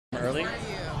Early.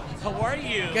 How are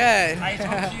you? Good. I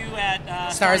talked to you at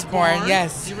Stars Born,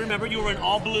 yes. Do you remember you were in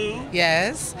all blue?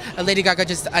 Yes. Lady Gaga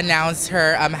just announced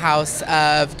her House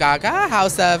of Gaga,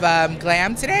 House of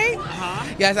Glam today.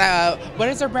 Uh-huh. Yes. What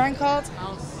is her brand called?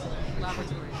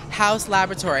 House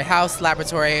Laboratory,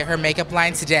 her makeup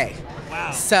line today.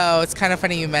 Wow. So it's kind of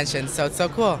funny you mentioned, so it's so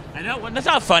cool. I know. Well, that's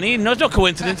not funny. There's no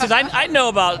coincidences. I know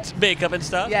about makeup and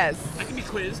stuff. Yes. I can be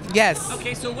quizzed. Yes.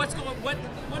 Okay, so what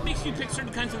makes you pick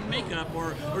certain kinds of makeup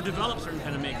or develop certain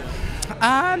kind of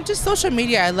makeup? Just social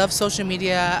media. I love social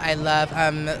media. I love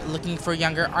looking for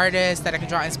younger artists that I can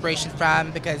draw inspiration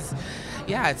from because,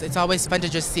 yeah, it's always fun to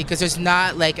just see because there's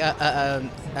not like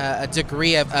a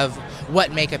degree of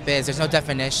what makeup is. There's no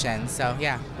definition. So,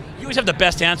 yeah. You always have the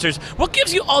best answers. What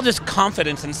gives you all this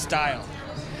confidence and style?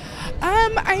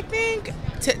 I think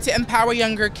to empower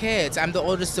younger kids. I'm the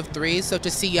oldest of three, so to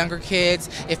see younger kids,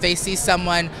 if they see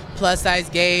someone plus size,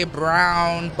 gay,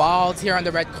 brown, bald here on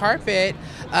the red carpet,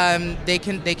 they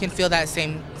can feel that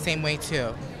same way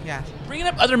too. Yeah. Bringing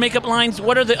up other makeup lines,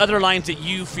 what are the other lines that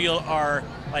you feel are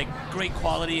like great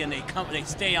quality and they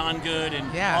stay on good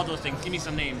and all those things? Give me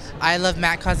some names. I love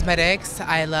MAC Cosmetics.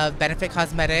 I love Benefit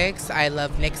Cosmetics. I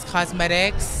love NYX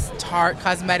Cosmetics, Tarte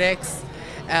Cosmetics.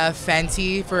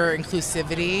 Fenty for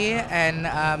inclusivity, and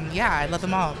I love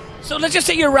them all. So let's just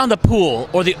say you're around the pool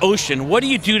or the ocean. What do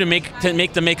you do to make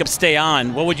the makeup stay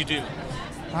on? What would you do?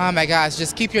 Oh my gosh,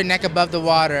 just keep your neck above the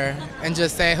water and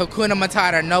just say Hakuna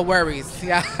Matata, no worries.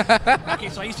 Yeah. Okay,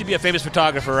 so I used to be a famous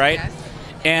photographer, right? Yes.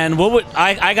 And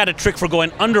I got a trick for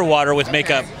going underwater with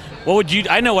makeup. What would you?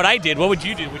 I know what I did. What would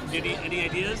you do? Any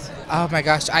ideas? Oh my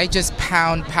gosh, I just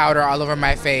pound powder all over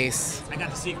my face. I got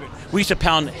the secret. We used to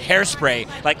pound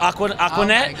hairspray, like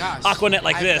Aquanet, Aquanet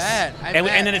like this.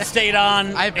 And then it stayed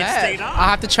on. I bet. It stayed on. I'll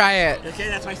have to try it. Okay,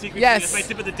 that's my secret. Yes. That's my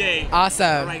tip of the day.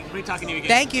 Awesome. All right, great talking to you again.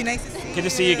 Thank you. Nice to see you. Good to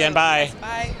see you again. Bye.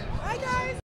 Bye.